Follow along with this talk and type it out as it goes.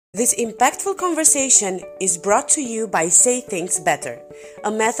This impactful conversation is brought to you by Say Things Better, a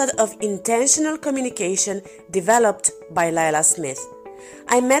method of intentional communication developed by Lila Smith.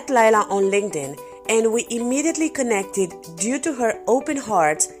 I met Lila on LinkedIn and we immediately connected due to her open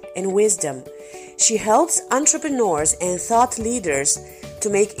heart and wisdom. She helps entrepreneurs and thought leaders to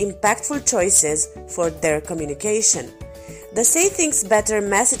make impactful choices for their communication. The Say Things Better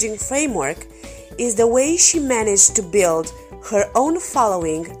messaging framework is the way she managed to build her own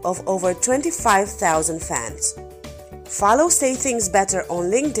following of over 25,000 fans. Follow Say Things Better on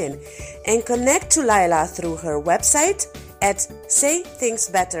LinkedIn and connect to Lila through her website at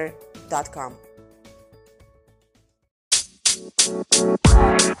saythingsbetter.com.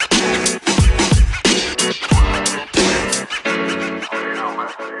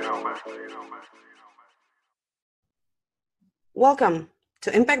 Welcome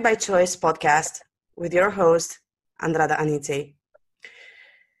to Impact by Choice podcast with your host, Andrada Anite.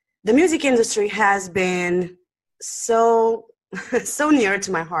 The music industry has been so near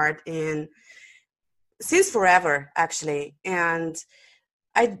to my heart since forever, actually. And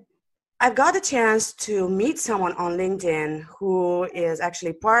I got a chance to meet someone on LinkedIn who is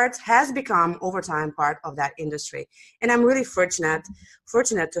actually has become over time part of that industry. And I'm really fortunate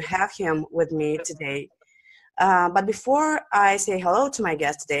to have him with me today. But before I say hello to my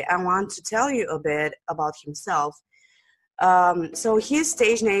guest today, I want to tell you a bit about himself. So his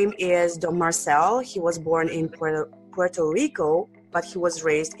stage name is Don Marcel. He was born in Puerto Rico, but he was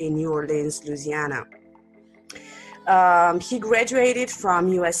raised in New Orleans, Louisiana. He graduated from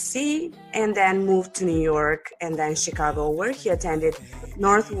USC and then moved to New York and then Chicago, where he attended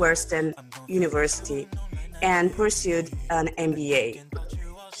Northwestern University and pursued an MBA.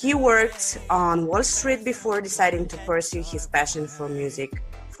 He worked on Wall Street before deciding to pursue his passion for music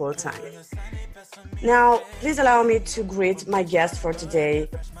full-time. Now, please allow me to greet my guest for today.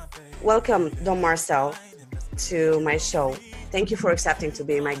 Welcome, Don Marcel, to my show. Thank you for accepting to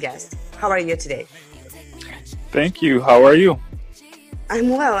be my guest. How are you today? Thank you. How are you? I'm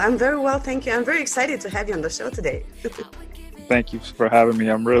well. I'm very well, thank you. I'm very excited to have you on the show today. Thank you for having me.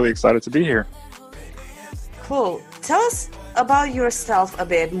 I'm really excited to be here. Cool. Tell us about yourself a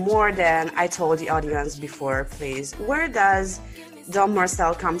bit more than I told the audience before, please. Where does Don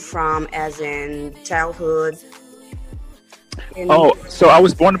Marcel come from, as in childhood? So I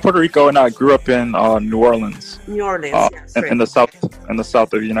was born in Puerto Rico and I grew up in New Orleans. New Orleans, yes, in the south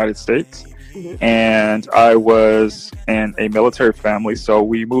of the United States. Mm-hmm. And I was in a military family, so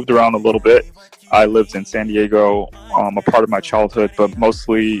we moved around a little bit. I lived in San Diego a part of my childhood, but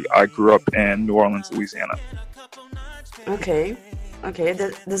mostly I grew up in New Orleans, Louisiana. Okay,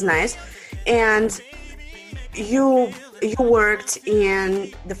 that's nice. And you worked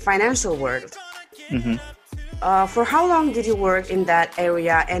in the financial world. Mm-hmm. For how long did you work in that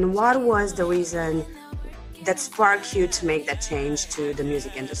area, and what was the reason that sparked you to make that change to the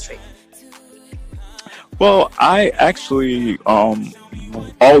music industry? Well, I actually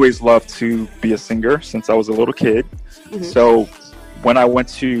always loved to be a singer since I was a little kid. Mm-hmm. So when I went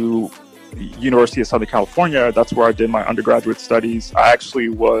to University of Southern California, that's where I did my undergraduate studies. I actually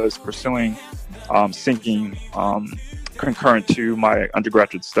was pursuing singing concurrent to my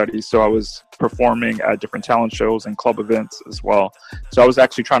undergraduate studies. So I was performing at different talent shows and club events as well. So I was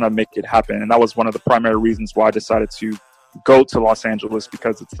actually trying to make it happen. And that was one of the primary reasons why I decided to go to Los Angeles,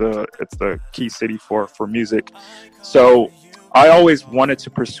 because it's the key city for music. So I always wanted to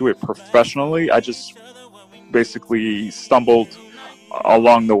pursue it professionally. I just basically stumbled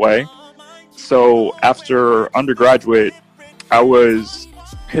along the way. So after undergraduate, I was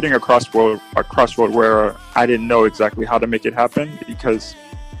hitting a crossroad where I didn't know exactly how to make it happen because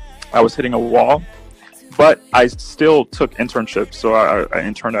I was hitting a wall. But I still took internships. So I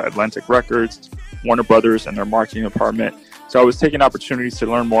interned at Atlantic Records, Warner Brothers, and their marketing department. So I was taking opportunities to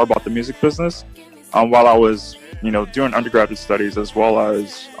learn more about the music business while I was, doing undergraduate studies as well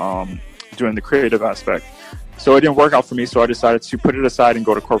as doing the creative aspect. So it didn't work out for me. So I decided to put it aside and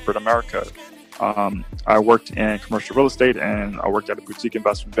go to corporate America. I worked in commercial real estate and I worked at a boutique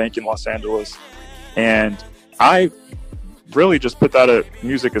investment bank in Los Angeles. And I really just put that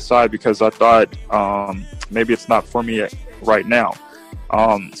music aside because I thought maybe it's not for me right now.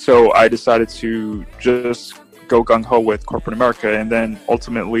 So I decided to just go gung-ho with corporate America. And then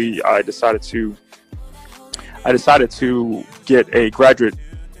ultimately I decided to get a graduate,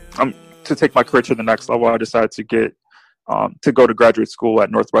 to take my career to the next level. I decided to go to graduate school at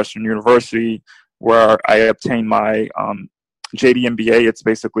Northwestern University, where I obtained my JD MBA. It's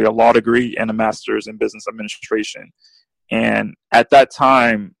basically a law degree and a master's in business administration. And at that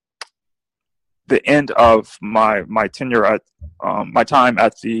time, the end of my tenure at my time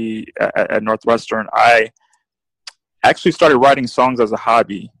at Northwestern, I actually started writing songs as a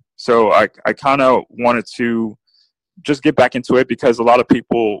hobby. So I kind of wanted to just get back into it because a lot of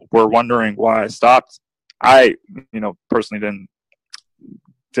people were wondering why I stopped. I, personally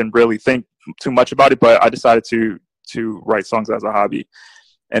didn't really think too much about it, but I decided to write songs as a hobby.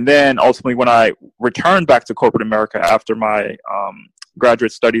 And then ultimately, when I returned back to corporate America after my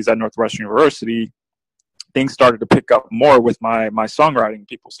graduate studies at Northwestern University, things started to pick up more with my songwriting.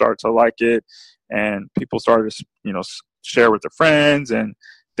 People started to like it, and people started to share with their friends and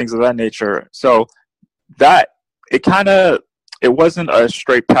things of that nature. So that it wasn't a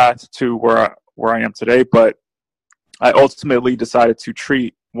straight path to where I am today, but I ultimately decided to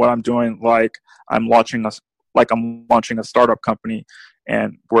treat what I'm doing like I'm launching a startup company,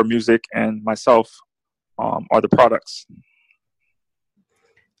 and where music and myself are the products.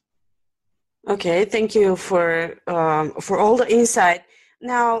 Okay, thank you for all the insight.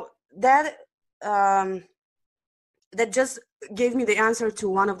 Now that just gave me the answer to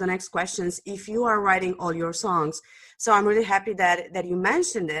one of the next questions. If you are writing all your songs, so I'm really happy that you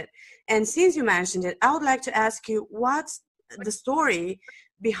mentioned it. And since you mentioned it, I would like to ask you, what's the story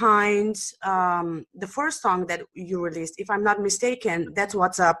behind the first song that you released? If I'm not mistaken, That's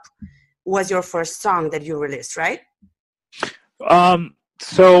What's Up was your first song that you released, right?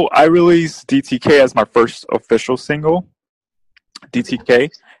 So I released DTK as my first official single, DTK.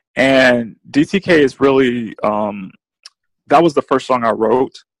 And DTK is really, that was the first song I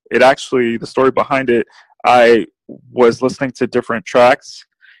wrote. It actually, the story behind it, I was listening to different tracks,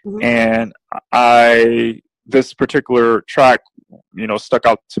 and this particular track, stuck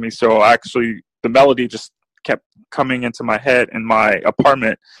out to me. So actually, the melody just kept coming into my head in my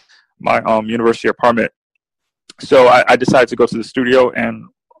apartment, my university apartment. So I decided to go to the studio and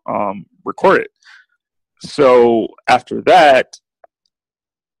record it. So after that,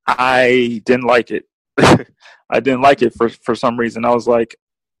 I didn't like it. I didn't like it for some reason. I was like,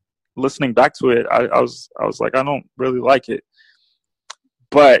 listening back to it, I was like, I don't really like it.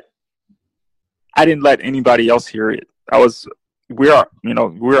 But I didn't let anybody else hear it. We're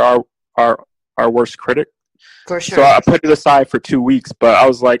our worst critic. For sure. So I put it aside for 2 weeks, but I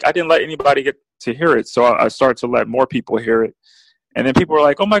was like, I didn't let anybody get to hear it. So I started to let more people hear it. And then people were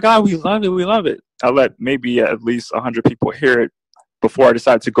like, oh my God, we love it. We love it. I let maybe at least 100 people hear it before I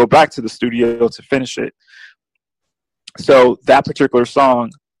decided to go back to the studio to finish it. So that particular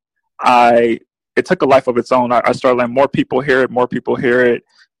song, it took a life of its own. I started letting more people hear it,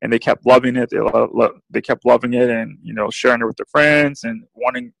 and they kept loving it. They kept loving it and, sharing it with their friends and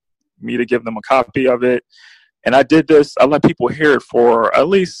wanting me to give them a copy of it. And I did this. I let people hear it for at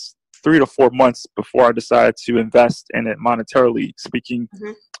least 3 to 4 months before I decided to invest in it monetarily speaking,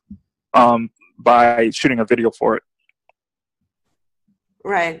 by shooting a video for it.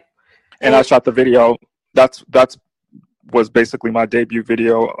 Right. And I shot the video. That's was basically my debut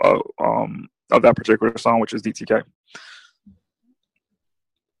video of that particular song, which is DTK.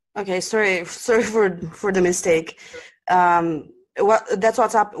 Okay, sorry for the mistake. That's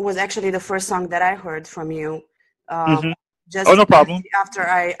What's Up was actually the first song that I heard from you. Just no problem. After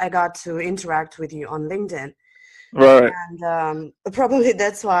I got to interact with you on LinkedIn. Right. And probably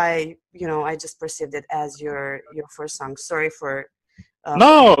that's why, I just perceived it as your first song. Sorry for...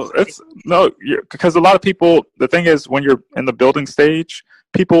 because a lot of people, the thing is, when you're in the building stage,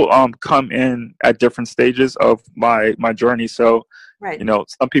 people come in at different stages of my journey. So, right.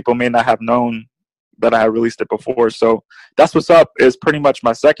 Some people may not have known that I had released it before. So That's What's Up is pretty much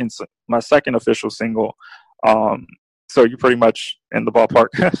my second official single. So you're pretty much in the ballpark.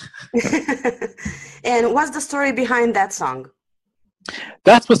 And what's the story behind that song?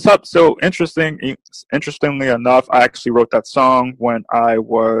 That's What's Up. So interestingly enough, I actually wrote that song when I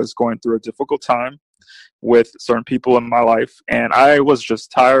was going through a difficult time with certain people in my life. And I was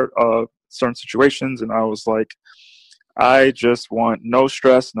just tired of certain situations. And I was like, I just want no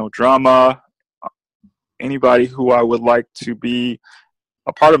stress, no drama. Anybody who I would like to be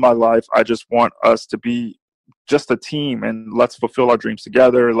a part of my life, I just want us to be just a team, and let's fulfill our dreams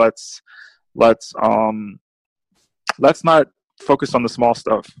together. Let's not focus on the small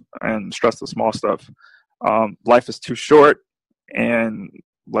stuff and stress the small stuff. Life is too short, and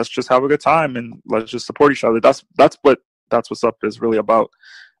let's just have a good time, and let's just support each other. That's what That's What's Up is really about.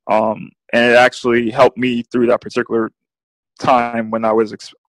 And it actually helped me through that particular time when I was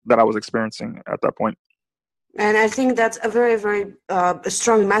experiencing at that point. And I think that's a very, very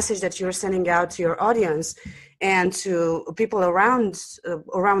strong message that you're sending out to your audience and to people around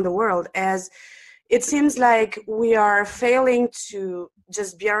the world, as it seems like we are failing to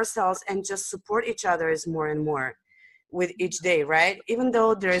just be ourselves and just support each other is more and more with each day, right? Even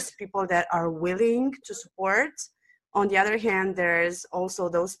though there's people that are willing to support, on the other hand, there's also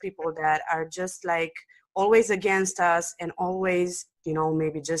those people that are just like always against us and always,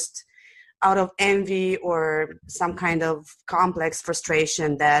 maybe just out of envy or some kind of complex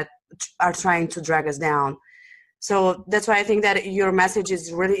frustration that are trying to drag us down. So that's why I think that your message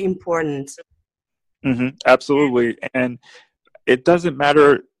is really important. Mm-hmm, absolutely. And it doesn't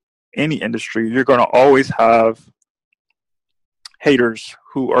matter any industry, you're going to always have haters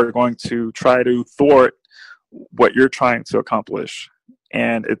who are going to try to thwart what you're trying to accomplish.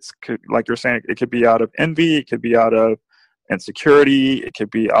 And it's like you're saying, it could be out of envy, it could be out of insecurity, it could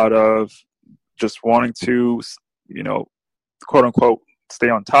be out of just wanting to, quote unquote, stay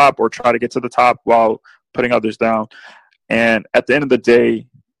on top or try to get to the top while putting others down. And at the end of the day,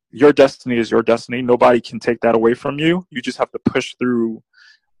 your destiny is your destiny. Nobody can take that away from you. You just have to push through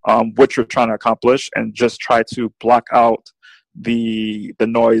what you're trying to accomplish and just try to block out the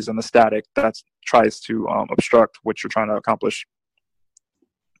noise and the static that tries to obstruct what you're trying to accomplish.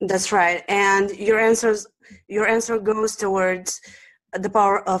 That's right. And your answer goes towards the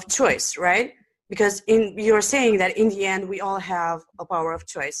power of choice, right? Because you're saying that in the end, we all have a power of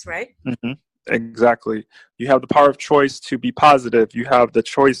choice, right? Mm-hmm. Exactly. You have the power of choice to be positive. You have the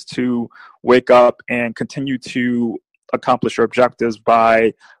choice to wake up and continue to accomplish your objectives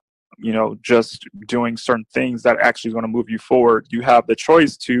by, just doing certain things that actually is going to move you forward. You have the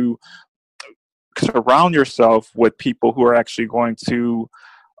choice to surround yourself with people who are actually going to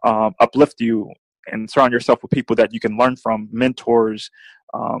uplift you, and surround yourself with people that you can learn from, mentors,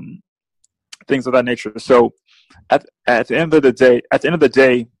 things of that nature. So at the end of the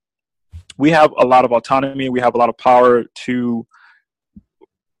day, we have a lot of autonomy. We have a lot of power to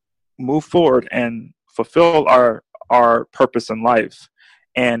move forward and fulfill our purpose in life.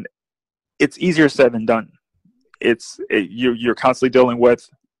 And it's easier said than done. You're constantly dealing with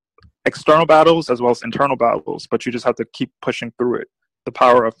external battles as well as internal battles, but you just have to keep pushing through it. The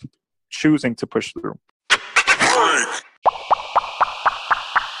power of choosing to push through.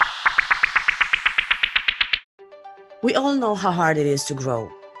 We all know how hard it is to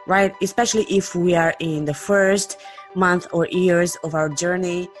grow, right? Especially if we are in the first month or years of our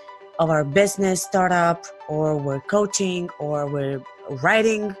journey, of our business startup, or we're coaching, or we're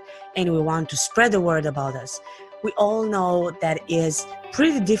writing, and we want to spread the word about us. We all know that it is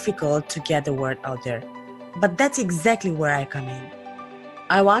pretty difficult to get the word out there. But that's exactly where I come in.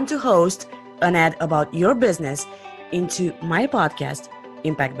 I want to host an ad about your business into my podcast,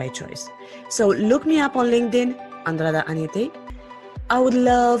 Impact by Choice. So look me up on LinkedIn, Andrada Anite. I would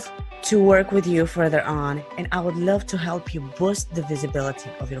love to work with you further on, and I would love to help you boost the visibility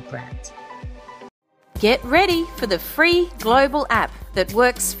of your brand. Get ready for the free global app that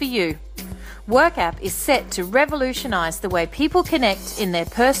works for you. WorkApp is set to revolutionize the way people connect in their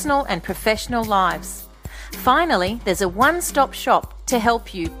personal and professional lives. Finally, there's a one-stop shop to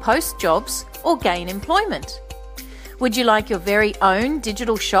help you post jobs or gain employment. Would you like your very own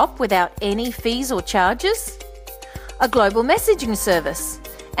digital shop without any fees or charges? A global messaging service.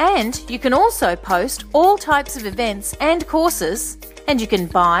 And you can also post all types of events and courses, and you can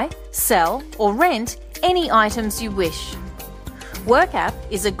buy, sell, or rent any items you wish. WorkApp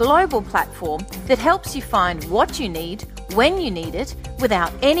is a global platform that helps you find what you need, when you need it,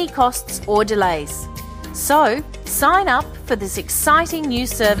 without any costs or delays. So, sign up for this exciting new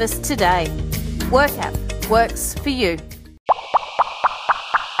service today. WorkApp works for you.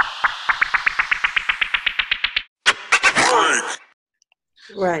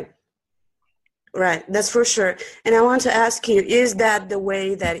 Right, that's for sure. And I want to ask you, is that the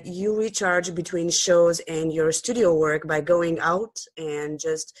way that you recharge between shows and your studio work, by going out and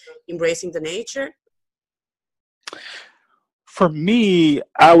just embracing the nature? For me,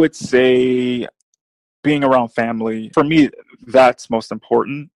 I would say being around family. For me, that's most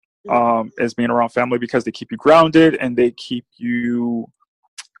important, is being around family, because they keep you grounded and they keep you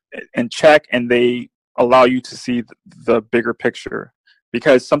in check, and they allow you to see the bigger picture.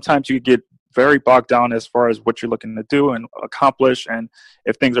 Because sometimes you get very bogged down as far as what you're looking to do and accomplish, and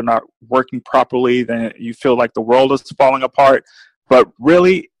if things are not working properly, then you feel like the world is falling apart. But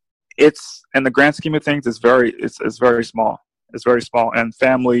really, it's, in the grand scheme of things, it's very small. It's very small, and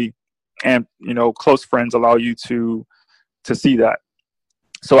family and close friends allow you to see that.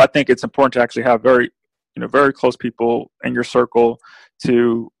 So I think it's important to actually have very close people in your circle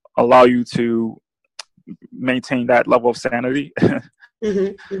to allow you to maintain that level of sanity.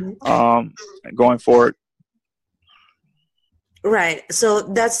 Going forward. Right. So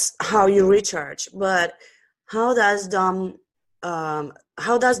that's how you recharge. But how does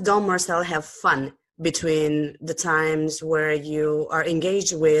how does Don Marcel have fun between the times where you are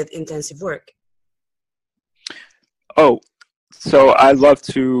engaged with intensive work? Oh, so I love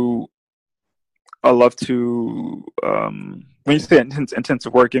to, when you say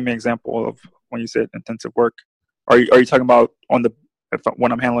intensive work, give me an example of when you said intensive work. Are you talking about when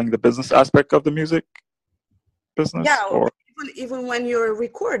I'm handling the business aspect of the music business? Yeah, or even when you're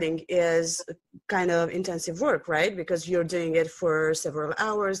recording is kind of intensive work, right? Because you're doing it for several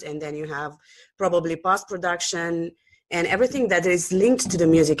hours, and then you have probably post-production, and everything that is linked to the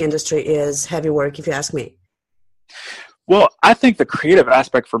music industry is heavy work, if you ask me. Well, I think the creative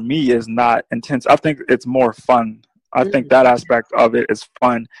aspect for me is not intense. I think it's more fun. I think that aspect of it is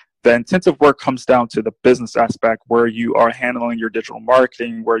fun. The intensive work comes down to the business aspect, where you are handling your digital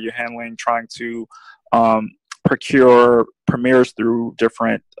marketing, where you're trying to procure premieres through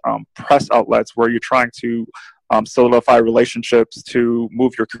different press outlets, where you're trying to solidify relationships to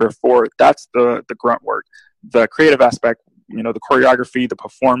move your career forward. That's the grunt work. The creative aspect, the choreography, the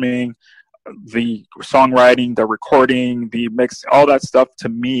performing, the songwriting, the recording, the mix, all that stuff, to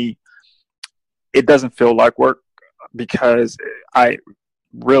me, it doesn't feel like work, because I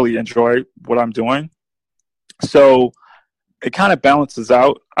really enjoy what I'm doing. So it kind of balances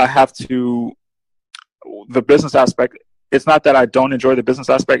out. The business aspect, it's not that I don't enjoy the business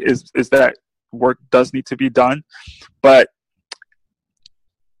aspect, is that work does need to be done, but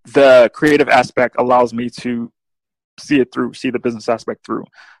the creative aspect allows me to see the business aspect through.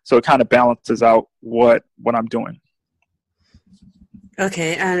 So it kind of balances out what I'm doing.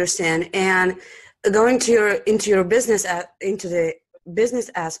 Okay, I understand. And going into the business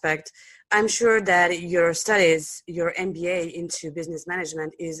aspect, I'm sure that your studies, your MBA into business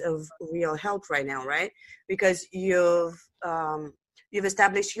management, is of real help right now, right? Because you've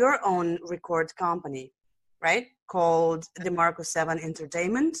established your own record company, right? Called DeMarco 7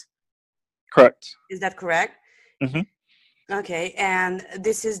 Entertainment. Correct. Is that correct? Mm-hmm. Okay, and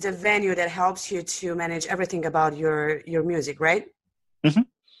this is the venue that helps you to manage everything about your music, right? Mm-hmm.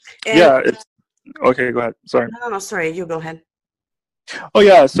 Yeah. Okay, go ahead. Sorry. No, sorry. You go ahead. Oh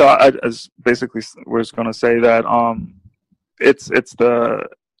yeah. So I basically was going to say that it's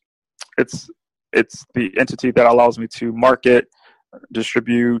the entity that allows me to market,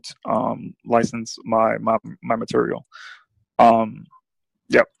 distribute, license my material.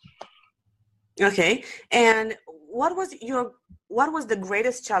 Yep. Okay. And what was the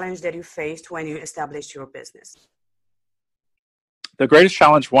greatest challenge that you faced when you established your business? The greatest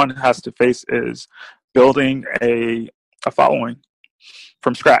challenge one has to face is building a following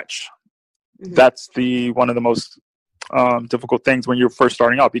from scratch. Mm-hmm. That's one of the most difficult things when you're first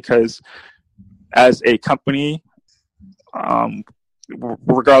starting out, because as a company,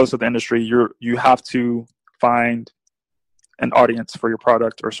 regardless of the industry, you have to find an audience for your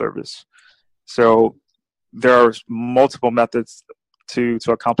product or service. So there are multiple methods to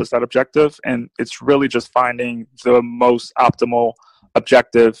accomplish that objective, and it's really just finding the most optimal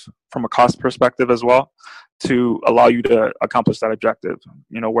objective from a cost perspective as well, to allow you to accomplish that objective.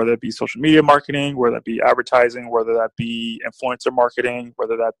 Whether it be social media marketing, whether that be advertising, whether that be influencer marketing,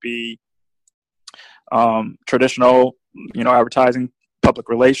 whether that be traditional, advertising, public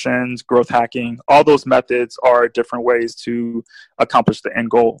relations, growth hacking. All those methods are different ways to accomplish the end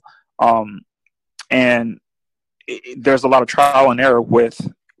goal. And there's a lot of trial and error with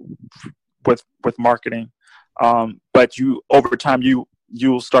marketing. But over time,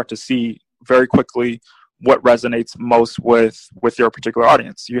 you'll start to see very quickly what resonates most with your particular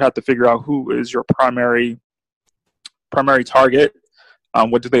audience. You have to figure out who is your primary target.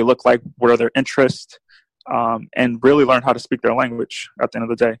 What do they look like? What are their interests? And really learn how to speak their language at the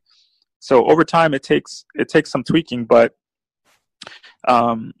end of the day. So over time, it takes some tweaking, but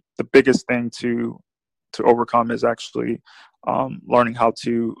the biggest thing to overcome is actually learning how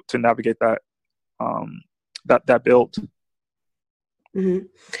to navigate that build. Mm-hmm.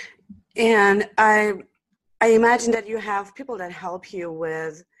 And I imagine that you have people that help you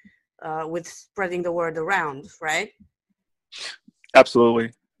with spreading the word around, right?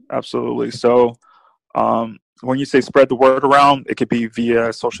 Absolutely. So when you say spread the word around, it could be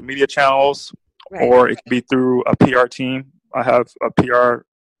via social media channels, right, or it could be through a PR team. I have a PR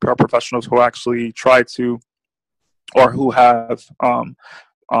professionals who actually try to, or who have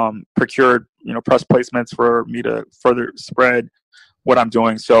procured, press placements for me to further spread what I'm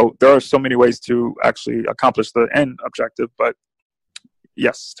doing. So there are so many ways to actually accomplish the end objective. But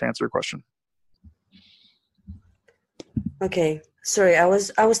yes, to answer your question. Okay. Sorry, I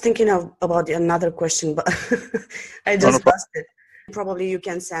was thinking about another question, but I just lost it. Probably you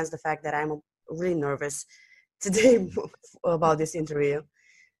can sense the fact that I'm really nervous today about this interview.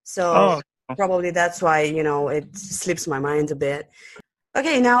 So Oh, probably that's why, it slips my mind a bit.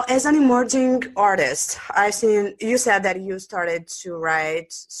 Okay, now as an emerging artist, I've seen you said that you started to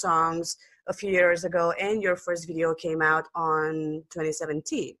write songs a few years ago and your first video came out on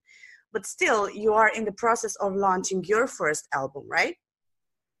 2017. But still, you are in the process of launching your first album, right?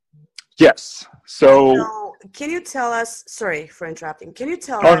 yes. So, So can you tell us, sorry for interrupting, can you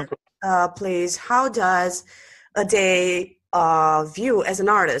tell oh, no, us, please, how does a day of you as an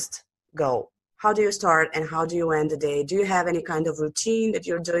artist go? How do you start and how do you end the day? Do you have any kind of routine that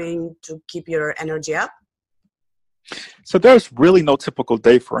you're doing to keep your energy up? so there's really no typical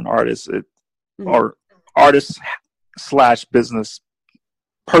day for an artist or artist slash business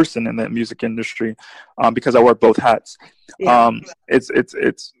person in the music industry, because I wear both hats. Yeah.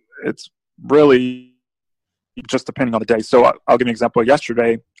 It's really just depending on the day. So I'll give you an example.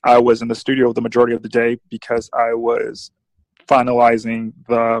 Yesterday, I was in the studio the majority of the day because I was finalizing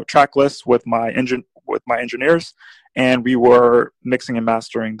the track list with my engineers, and we were mixing and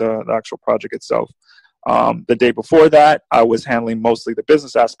mastering the actual project itself. The day before that, I was handling mostly the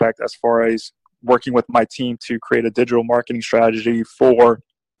business aspect as far as working with my team to create a digital marketing strategy for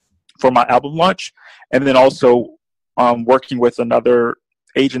my album launch, and then also working with another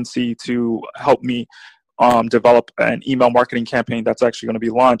agency to help me develop an email marketing campaign that's actually going to be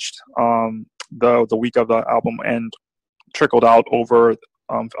launched the week of the album and trickled out over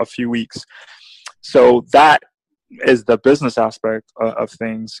a few weeks. So that is the business aspect of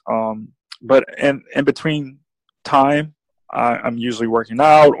things. But in between time, I'm usually working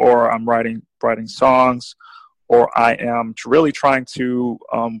out, or I'm writing songs, or I am really trying to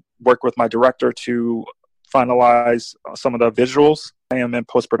work with my director to finalize some of the visuals. I am in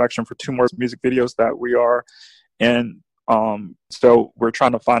post-production for 2 more music videos that we are in. So we're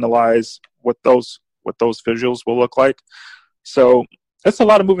trying to finalize what those visuals will look like. So it's a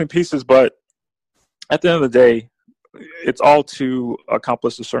lot of moving pieces, but at the end of the day, it's all to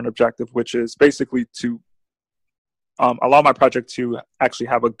accomplish a certain objective, which is basically to allow my project to actually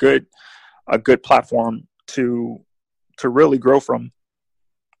have a good platform to really grow from.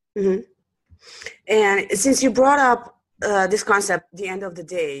 Mm-hmm. And since you brought up this concept, the end of the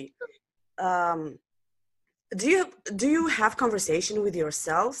day, do you have conversation with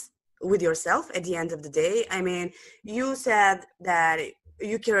yourself at the end of the day? I mean, you said that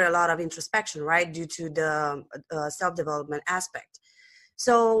you carry a lot of introspection, right, due to the self-development aspect.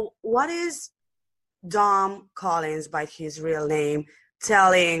 So what is Dom Collins, by his real name,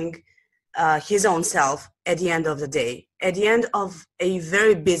 telling his own self at the end of the day, at the end of a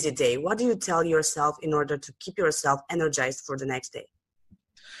very busy day? What do you tell yourself in order to keep yourself energized for the next day?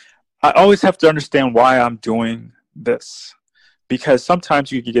 I always have to understand why I'm doing this, because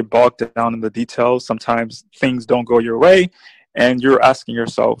sometimes you can get bogged down in the details. Sometimes things don't go your way, and you're asking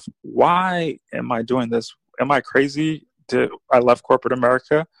yourself, why am I doing this? Am I crazy? I left corporate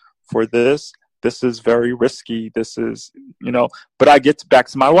America for this? This is very risky. This is, but I get back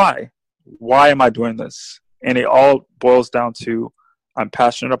to my why. Why am I doing this? And it all boils down to, I'm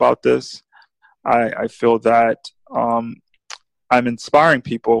passionate about this. I feel that I'm inspiring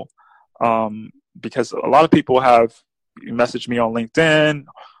people, because a lot of people have messaged me on LinkedIn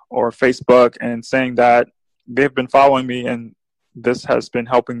or Facebook and saying that they've been following me and this has been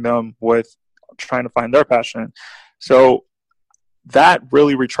helping them with trying to find their passion. So that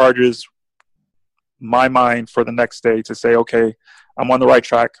really recharges my mind for the next day to say, okay, I'm on the right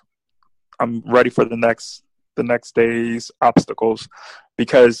track. I'm ready for the next day's obstacles,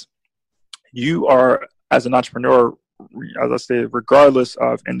 because you are, as an entrepreneur, as I say, regardless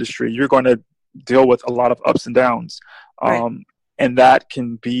of industry, you're going to deal with a lot of ups and downs. Right. And that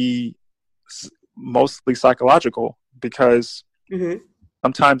can be mostly psychological, because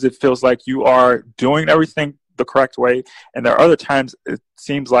sometimes it feels like you are doing everything the correct way, and there are other times it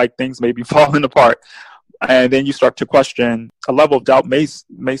seems like things may be falling apart, and then you start to question. A level of doubt may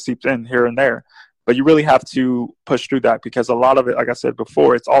seep in here and there, but you really have to push through that, because a lot of it, like I said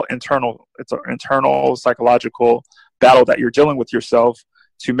before, it's all internal. It's an internal psychological battle that you're dealing with yourself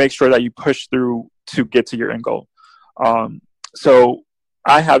to make sure that you push through to get to your end goal. So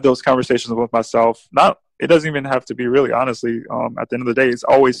I have those conversations with myself. It doesn't even have to be, really, honestly. At the end of the day, it's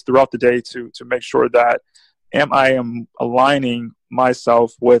always throughout the day to make sure that I am aligning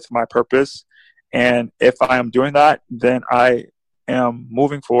myself with my purpose. And if I am doing that, then I am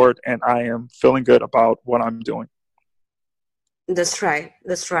moving forward and I am feeling good about what I'm doing. That's right.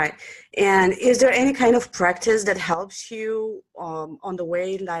 And is there any kind of practice that helps you on the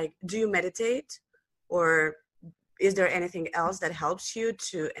way? Like, do you meditate, or is there anything else that helps you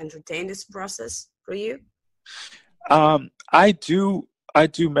to entertain this process for you? I do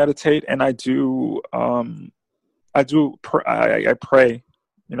meditate, and I pray.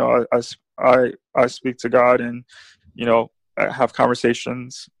 You know, I speak to God, and you know, I have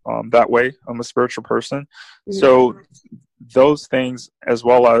conversations that way. I'm a spiritual person, so those things, as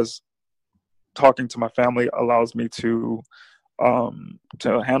well as talking to my family, allows me to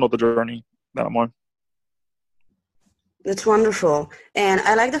handle the journey that I'm on. That's wonderful. And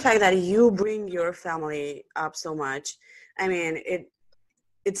I like the fact that you bring your family up so much. I mean,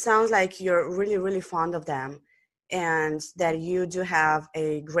 it sounds like you're really, really fond of them, and that you do have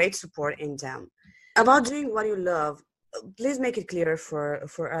a great support in them. About doing what you love, please make it clear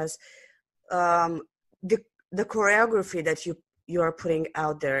for us. The choreography that you are putting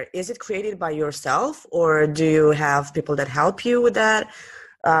out there, is it created by yourself, or do you have people that help you with that?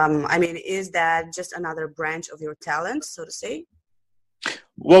 I mean, is that just another branch of your talent, so to say?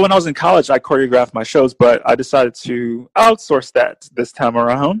 Well, when I was in college, I choreographed my shows, but I decided to outsource that this time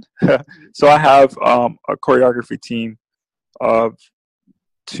around. So I have a choreography team of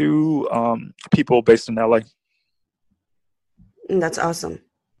 2 people based in LA. That's awesome.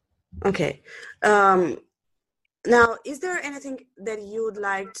 Okay. Now, is there anything that you would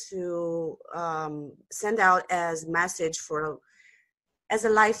like to send out as message as a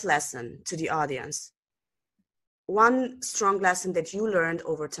life lesson to the audience? One strong lesson that you learned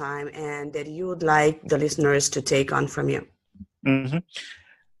over time and that you would like the listeners to take on from you. Mm-hmm.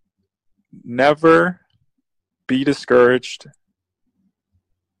 Never be discouraged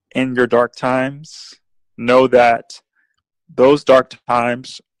in your dark times. Know that those dark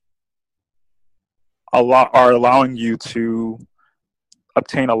times are allowing you to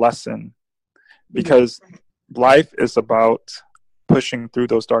obtain a lesson, because life is about pushing through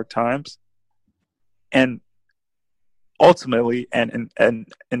those dark times, and ultimately and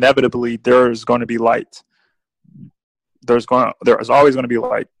inevitably there is going to be light. There is always going to be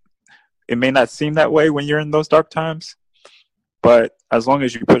light. It may not seem that way when you're in those dark times, but as long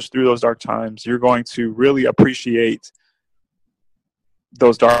as you push through those dark times, you're going to really appreciate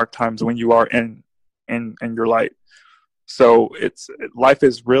those dark times when you are in your light. So life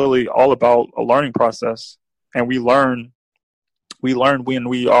is really all about a learning process, and we learn when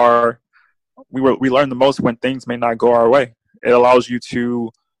we learn the most when things may not go our way. It allows you to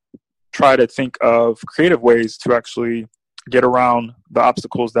try to think of creative ways to actually get around the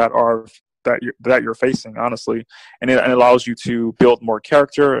obstacles that you're facing, honestly. And it allows you to build more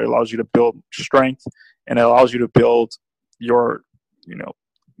character. It allows you to build strength, and it allows you to build your,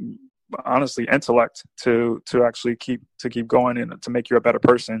 honestly, intellect to actually keep going and to make you a better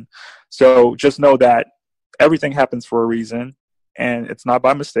person. So just know that everything happens for a reason, and it's not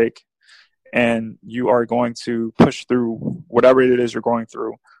by mistake. And you are going to push through whatever it is you're going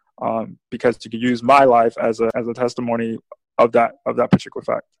through, because you could use my life as a testimony of that particular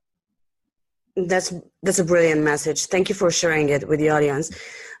fact. That's a brilliant message. Thank you for sharing it with the audience.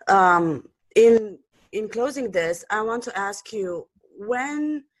 In closing this, I want to ask you,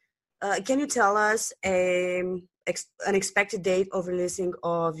 when can you tell us an expected date of releasing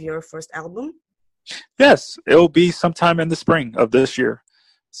of your first album? Yes, it will be sometime in the spring of this year.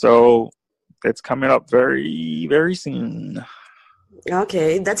 So it's coming up very, very soon.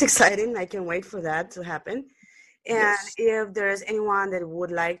 Okay, that's exciting. I can wait for that to happen. And yes. If there's anyone that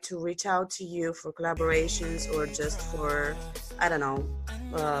would like to reach out to you for collaborations or just for, I don't know,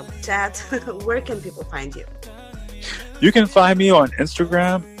 chat, where can people find you? You can find me on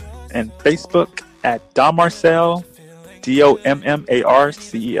Instagram and Facebook at Dom Marcel,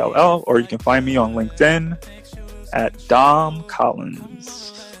 DOMMARCELL, or you can find me on LinkedIn at Dom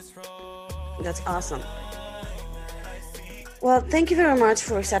Collins. That's awesome. Well, thank you very much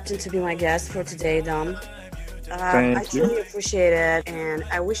for accepting to be my guest for today, Dom. I truly appreciate it, and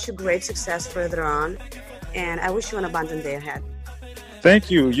I wish you great success further on, and I wish you an abundant day ahead. Thank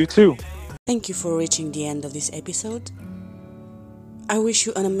you. You too. Thank you for reaching the end of this episode. I wish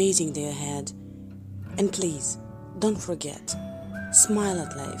you an amazing day ahead, and please, don't forget, smile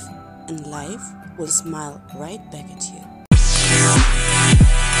at life, and life will smile right back at you.